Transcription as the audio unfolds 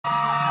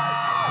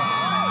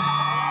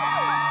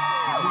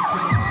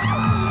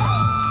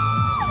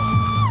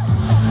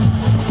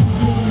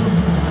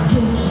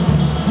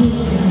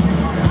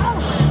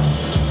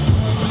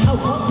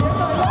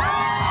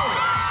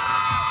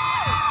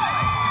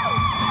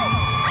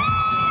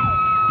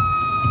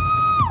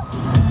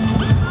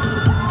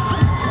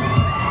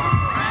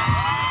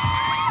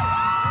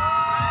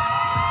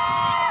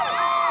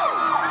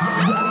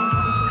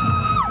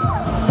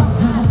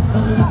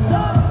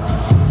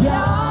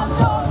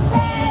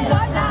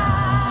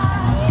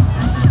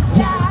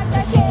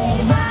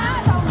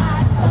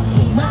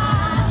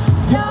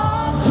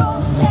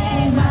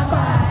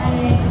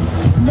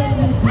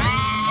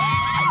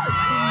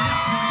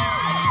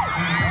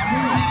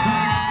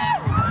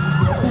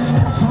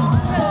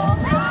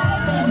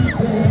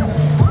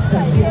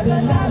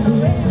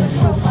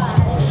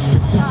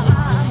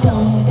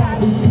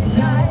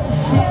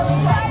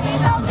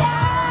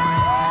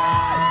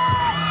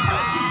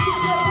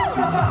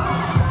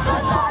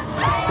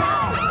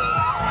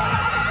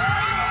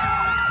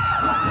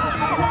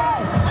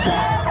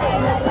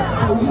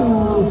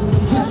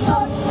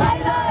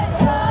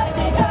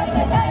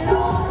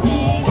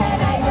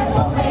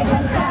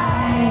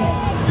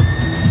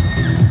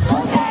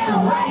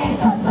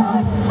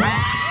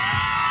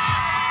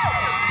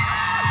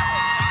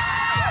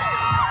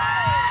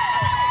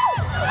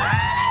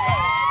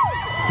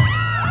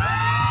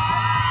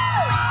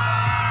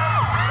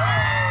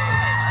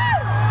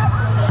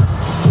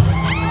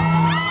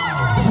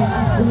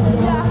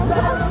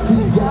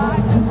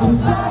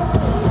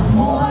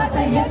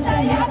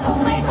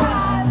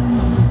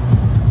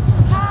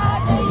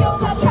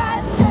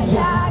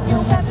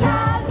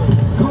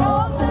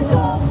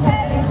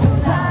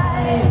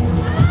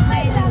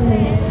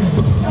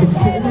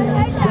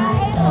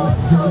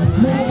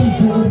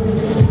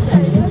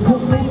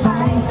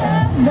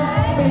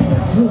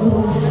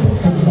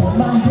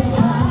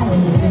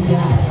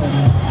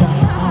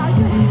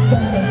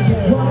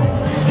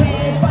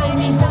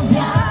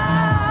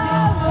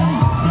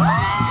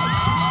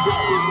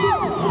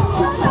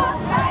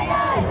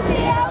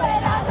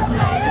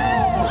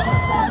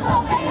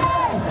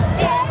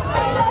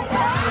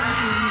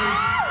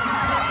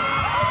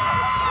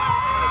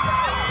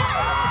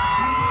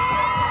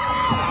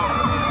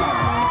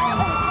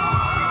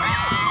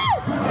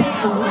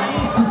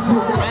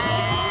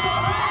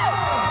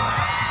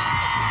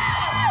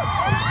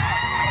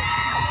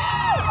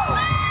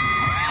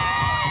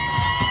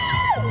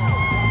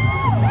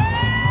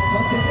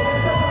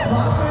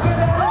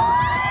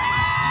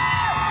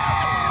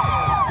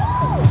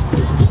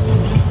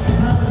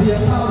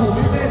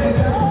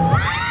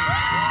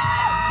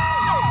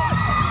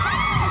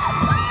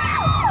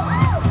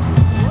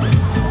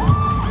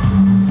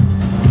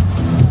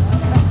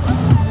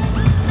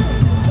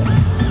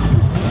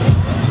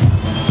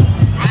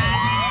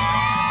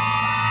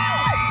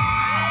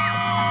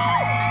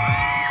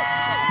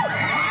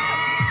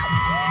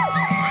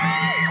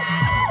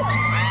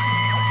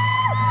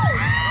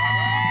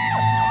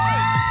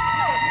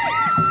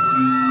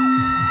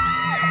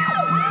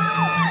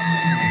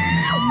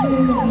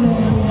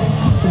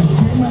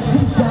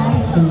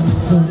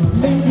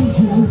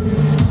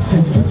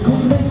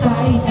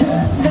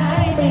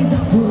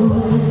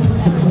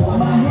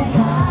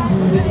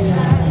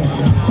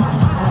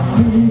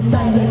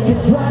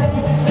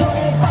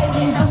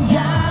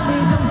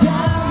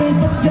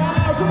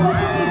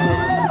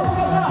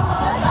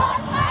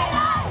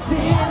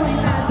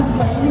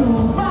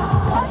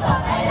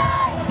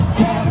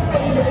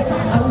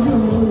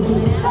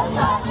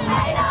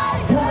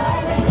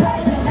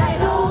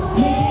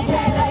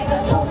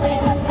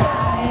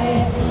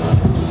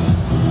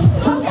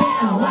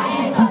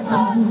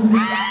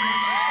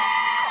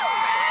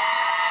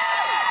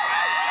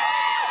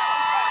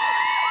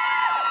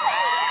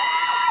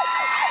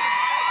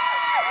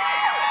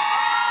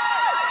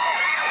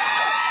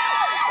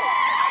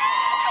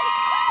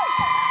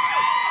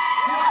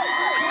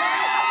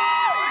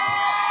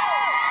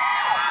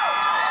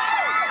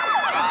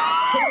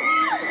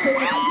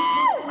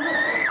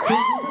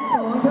ชั้น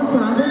 2 ชั้น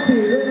 3 ชั้น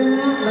 4ด้วยนะ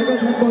ฮะแล้วก็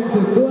ชั้นบน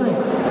สุดด้วย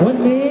วัน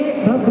นี้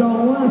รับรอง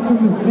ว่าส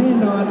นุกแน่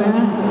นอนนะ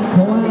เพ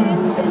ราะว่า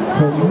ผ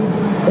ม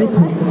ได้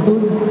ถูกกระตุ้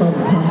นต่อม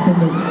ความส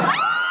นุก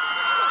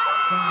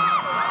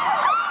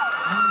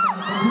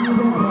ที่เ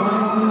รียบร้อย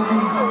แล้วนะ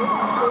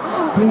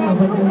เพลงต่อไ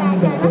ปจะเป็น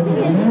แบบเดิ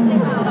มนะ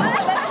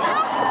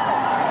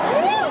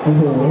โอ้โ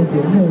หเสี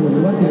ยงโห่หรื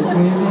อว่าเสียงก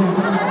รี๊ดเนี่ย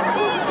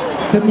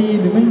จะมี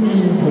หรือไม่มี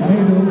ผมไม่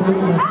รู้ครับ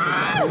มา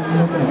แ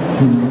ล้วแต่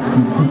คุณ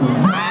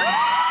เ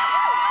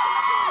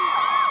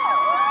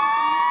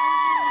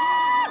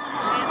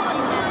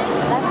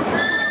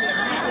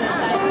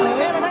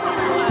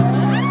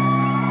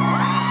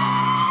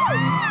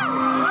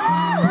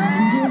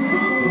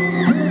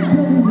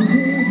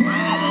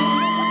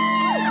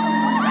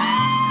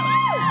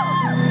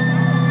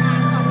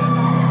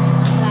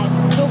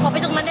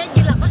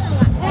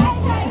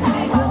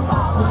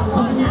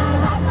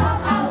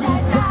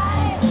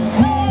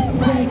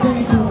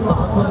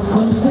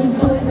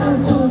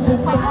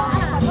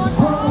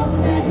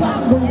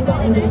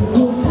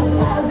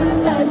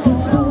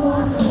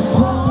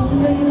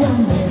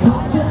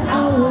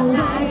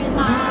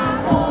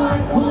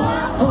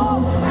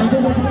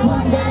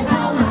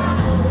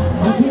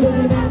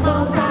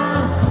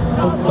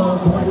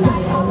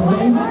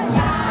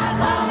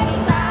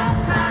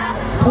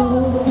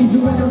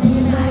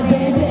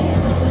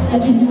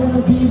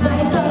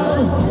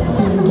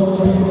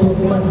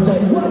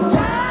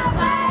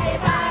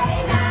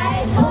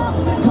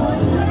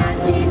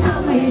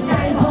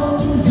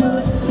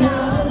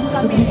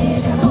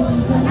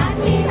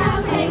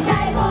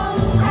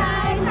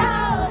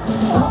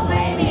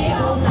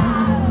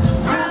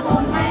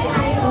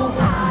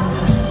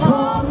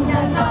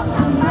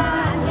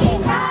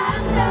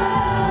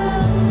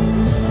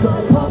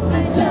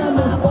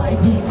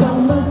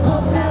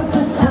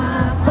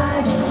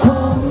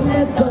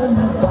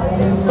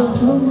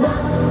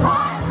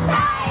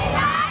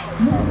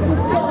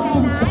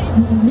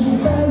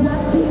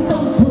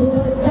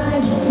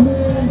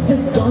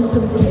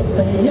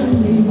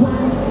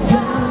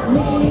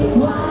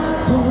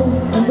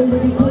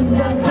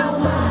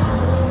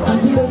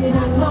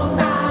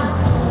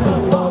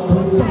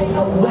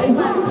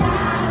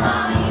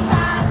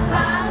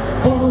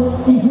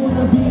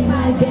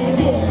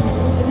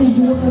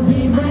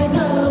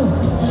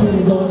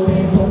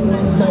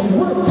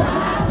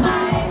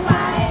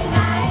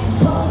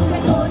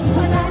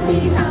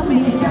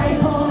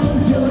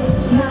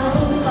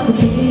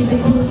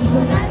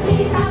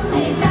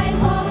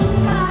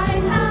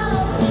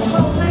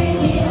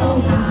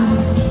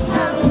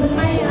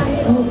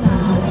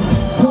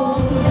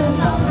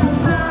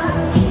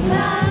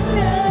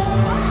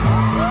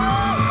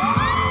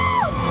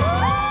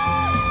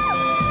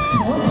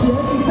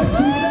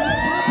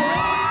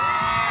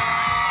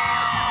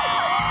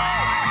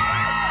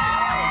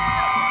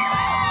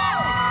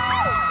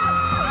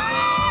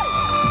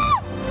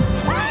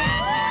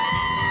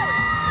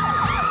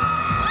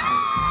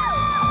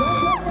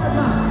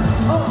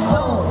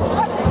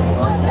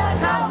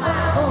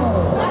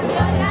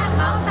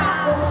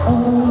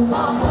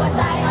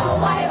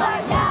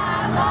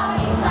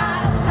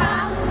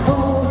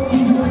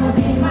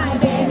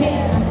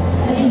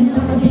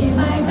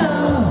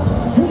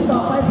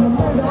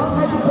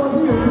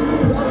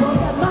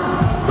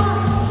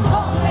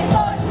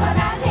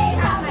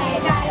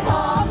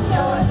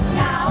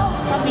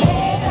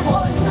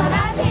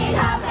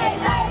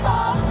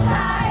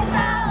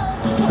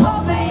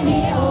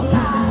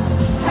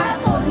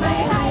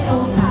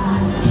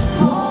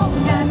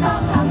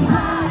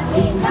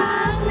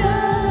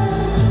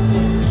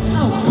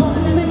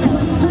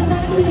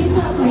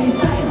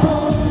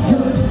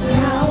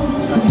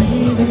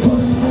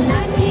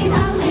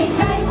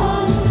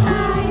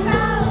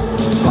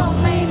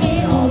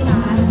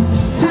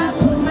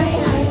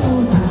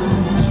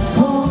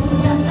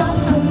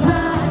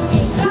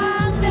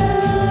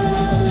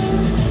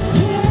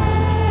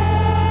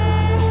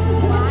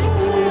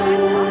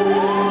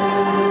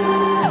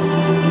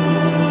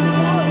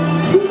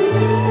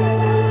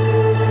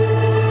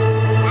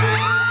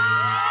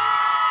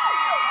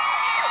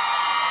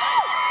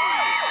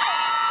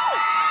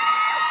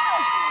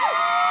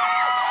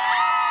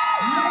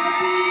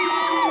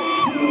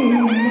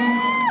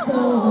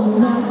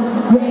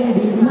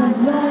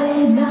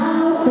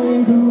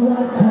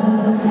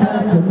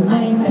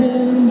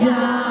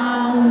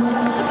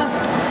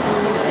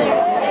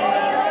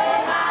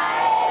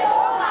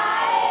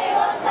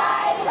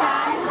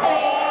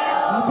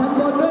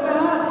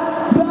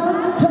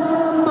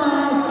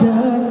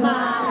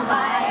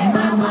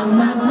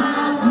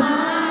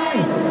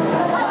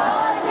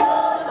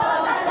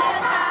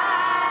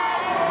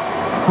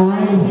I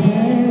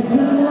hate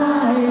to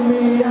lie ไม่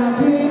อยาก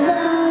ให้น้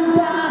ำ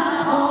ตา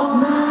ออก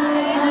มา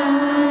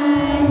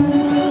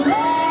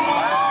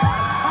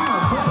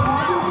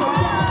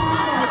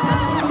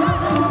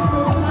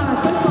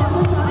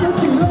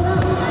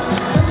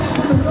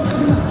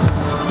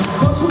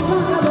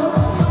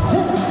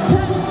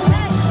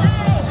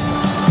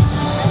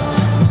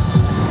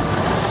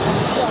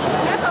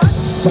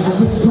จะเ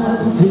ป็นคน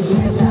ที่เธ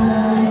อ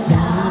จ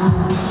ะ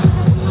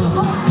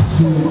อ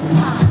ยู่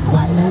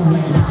วันและเว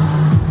ลา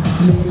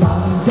ไม่ต้อ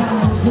งกา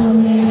รจะ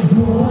มี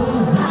หัว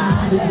หา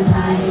ได้ใจ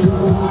รั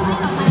ว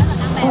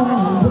โอ้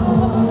โห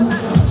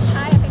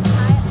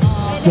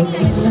จะเ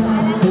ป็นลา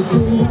จะเป็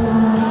นลา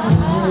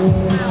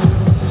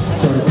จะ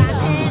เป็นการ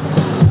ที่เธ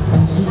อ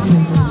ที่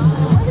ตัวค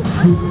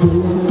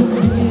น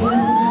เดี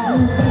ยว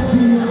แต่เ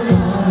พียงก่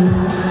อนไ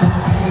ป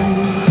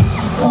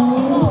โอ้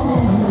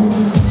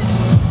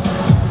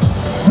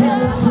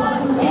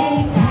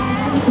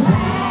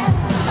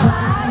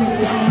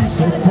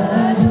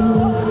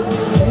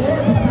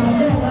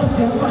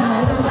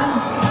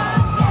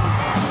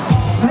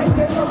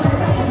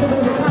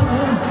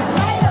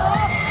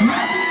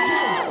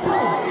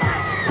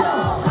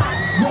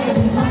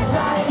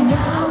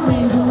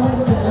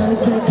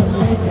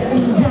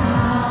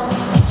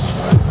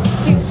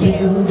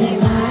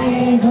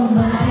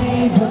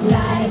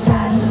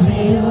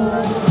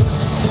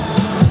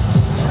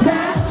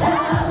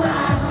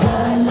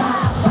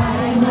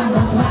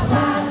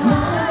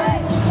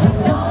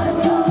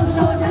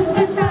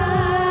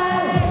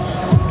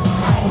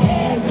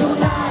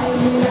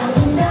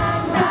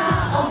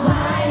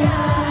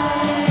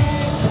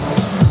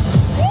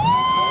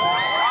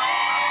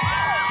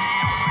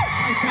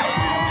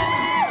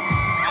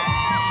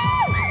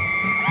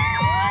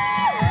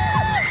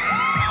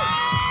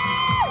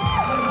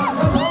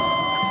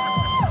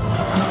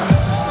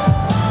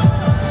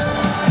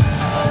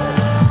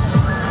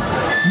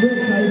เลือก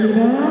ใครดี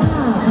นะ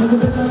ใครจะ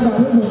เป็นลำดับใ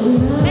ห้ผมดี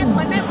นะแม่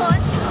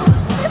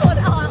ผล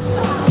ออก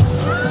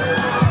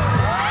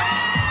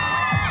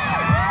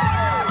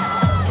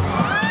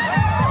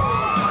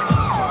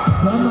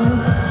พร้อมไหม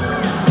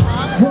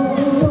โอ้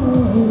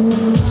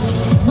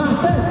มา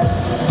เต้น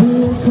ผู้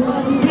ค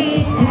นที่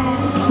แข็ง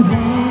แร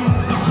ง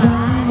ร้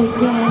ายแ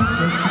รง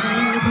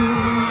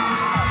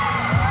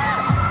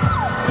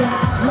อยา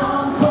กลอ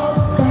งพบ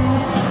แบ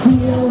บเ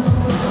ดียว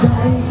ใจ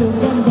จะ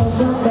วันบอก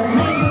ว่าแบบไ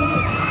ม่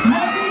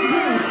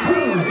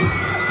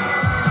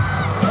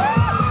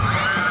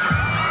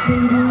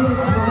รู้ว่า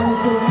เธอจ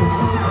ะเป็น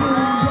ใคร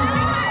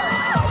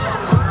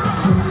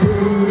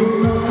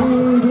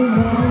รู้ไหม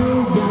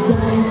ใจ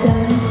ฉั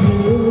นหิ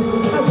ว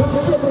ผมจะ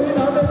พูดให้เร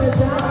าได้ไหม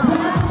จ๊ะ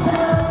รักเธ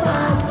อม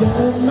ากเกิ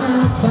นมา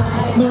กไป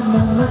มา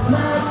กม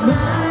า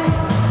ย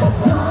แต่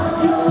พอ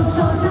อยู่โซ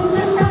นฉัน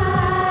นั้นได้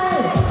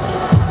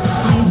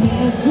ไอ้เห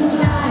ตุที่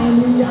ได้ไ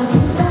ม่อยากใ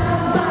ห้น้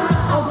ำตา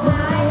ออกม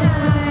า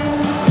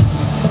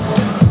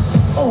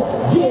โอ้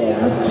yeah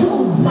too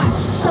much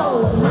so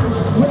much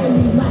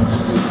really much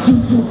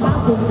จู่ๆฟ้า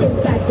ฝนเป็น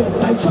ใจเกิด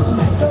ไปช่องไห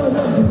นก็เ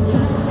ริ่มถึง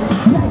ฉัน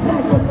อยากได้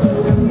คนเธอ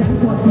ดังนั้น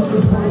ก่อนเธอเป็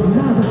นใคร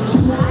น่ารักใ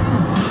ช่ไหม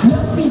เลิ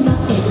ฟซีนาง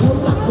เอกเขา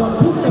หลักก่อน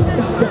พูดกับแ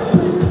บบเ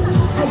พื่อน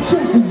แอค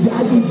ชั่นที่ย้า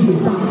ยไปอยู่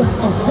ตามรัก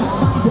ออกจาก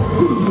บ้านเด็ก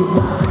ที่อยู่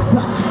บ้าน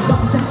รักบา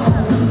งจากออ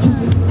กทั้งชี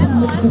วิตทำ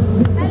ให้คุณไ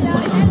ม่ได้ไป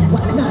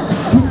วันนั้น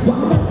ผิดหวั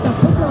งกันแต่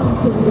พวกเรา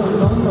ส่งเรา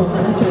น้องน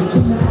ะใจใ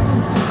ช่ไหม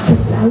เห็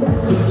นแล้วรัก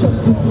สุดชม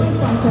คุณไม่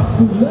ฟังจาก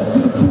คุณเลิก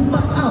ดูทุก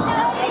มันเอา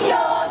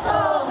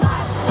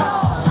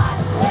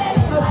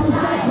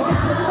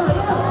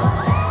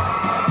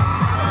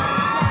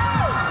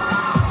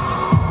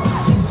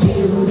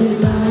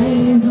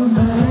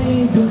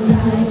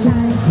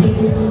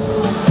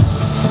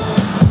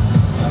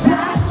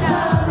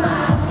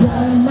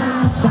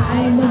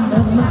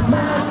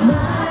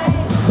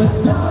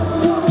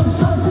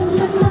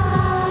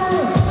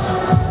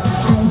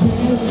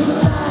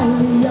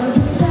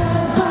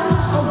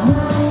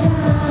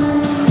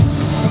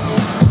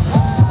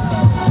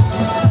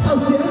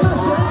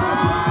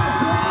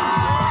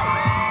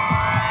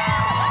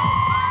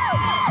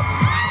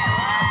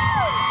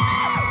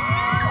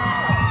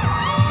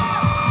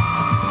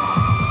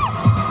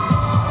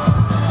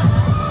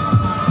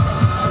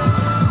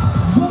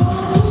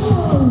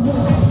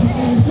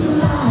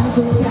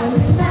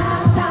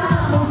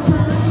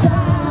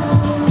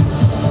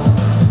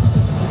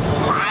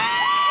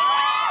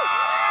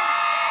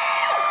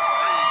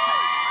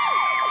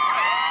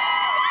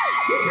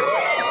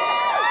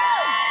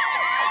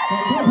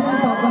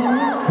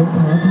ผมข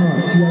อถอด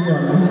เกียร์ก่อ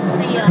นนะ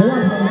เพราะว่า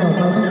เพลงต่อไป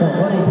ต้องบอก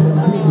ว่าเป็น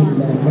เพลงที่รุน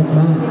แรงม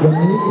ากๆวัน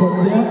นี้คน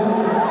เยอะ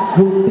อ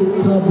ยู่ติด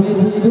ขอบเว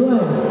ทีด้ว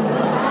ย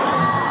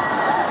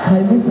ใคร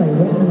ไม่ใส่แ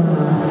ว่นมา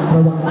ระ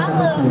วังตา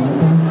เสียนะ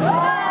จ๊ะ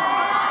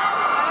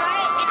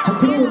สัก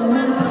ครู่นะเพล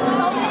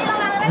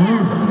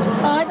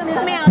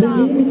ง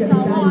นี้มีกติกา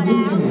อยู่นิด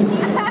นึง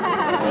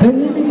เพลง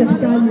นี้มีกติ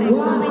กาอยู่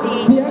ว่า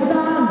เสียง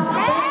ดัง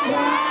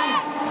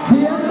เ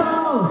สียงเบา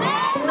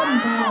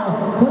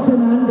เพราะฉะ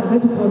นั้นอยากให้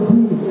ทุกคน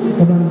ที่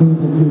กำลังดู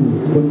ผมอยู่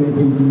บนเว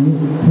ทีนี้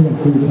ถ้าอยาก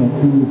ดูของ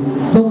ดี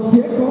ส่งเสี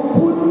ยงของ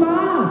คุณมา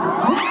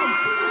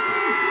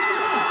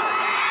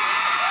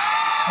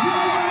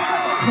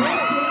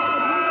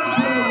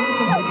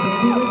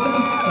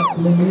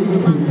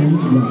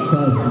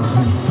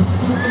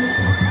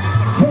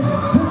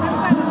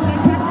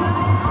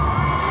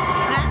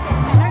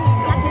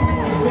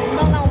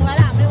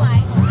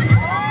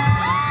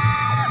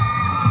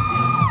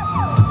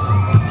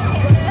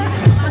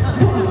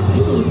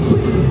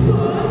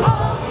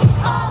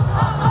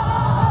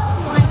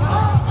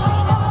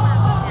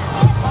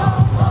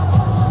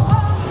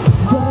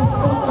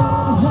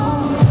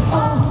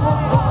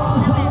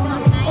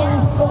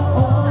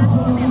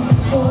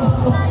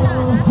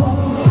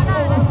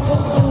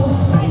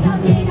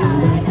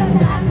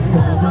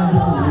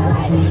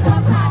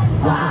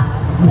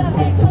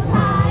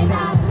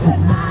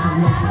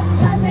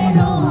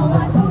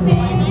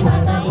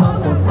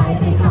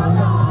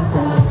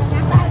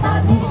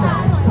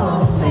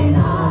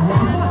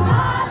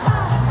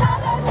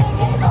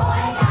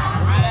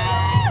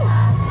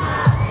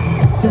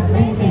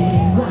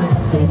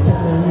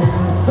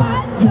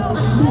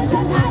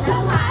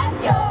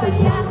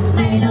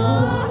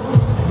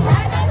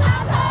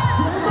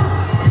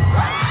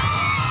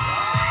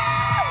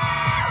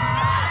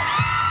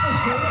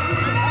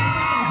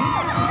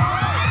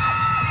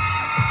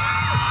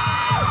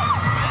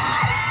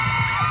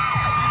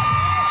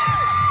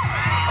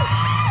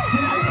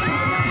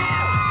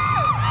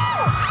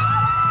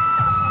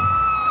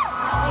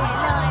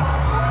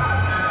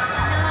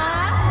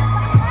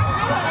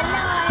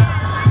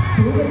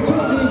อเป็นโช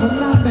คดีของ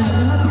นางแบบน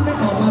ะฮะที่ไม่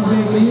ออกมาเพล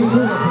งนี้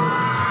ด้วย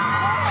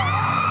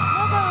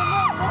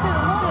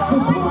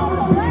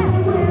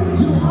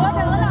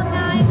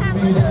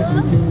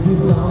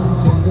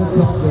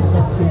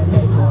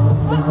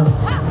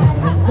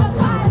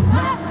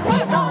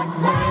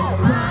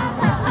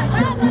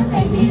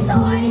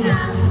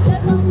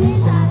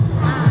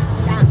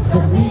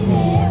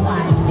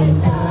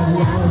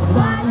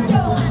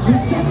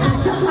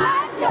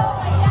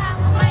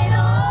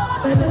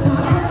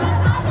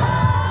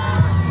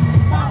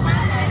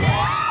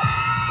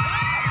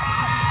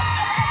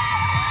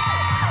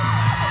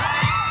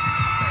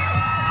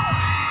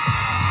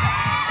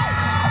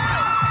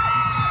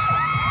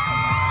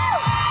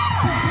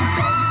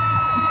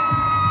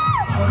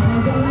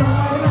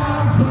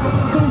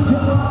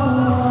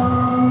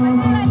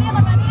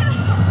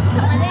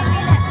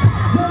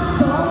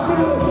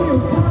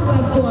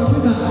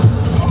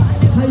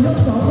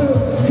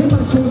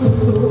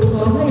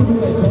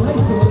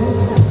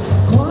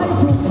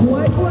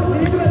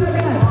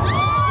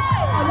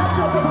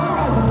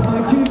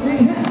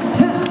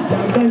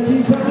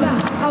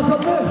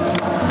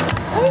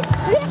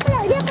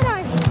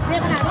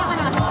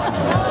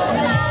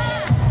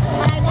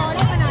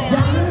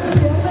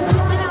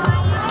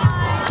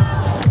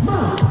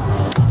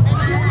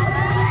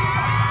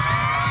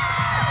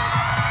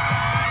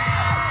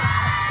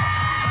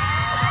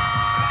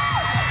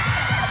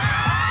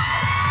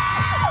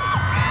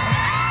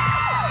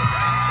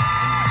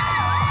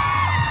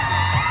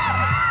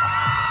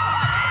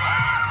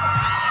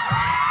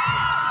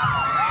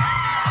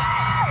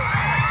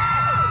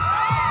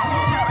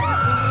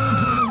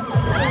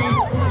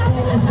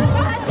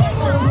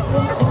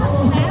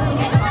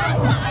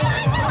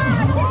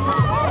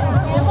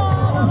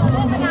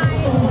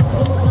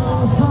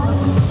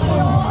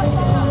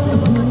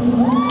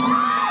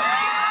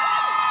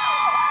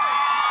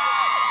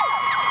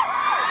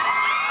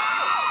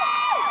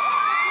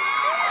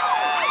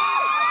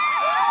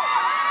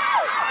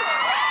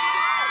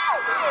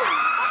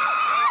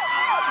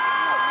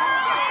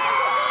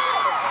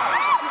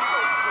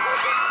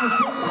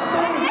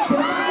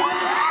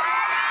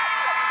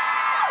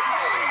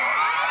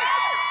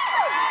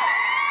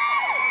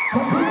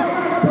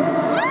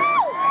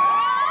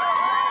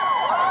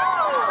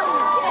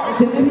เ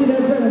สียงให้พี่แด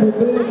นเซอร์หน่อย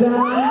ด้วยจ้า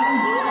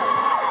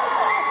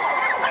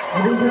สวั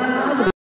สดีครับ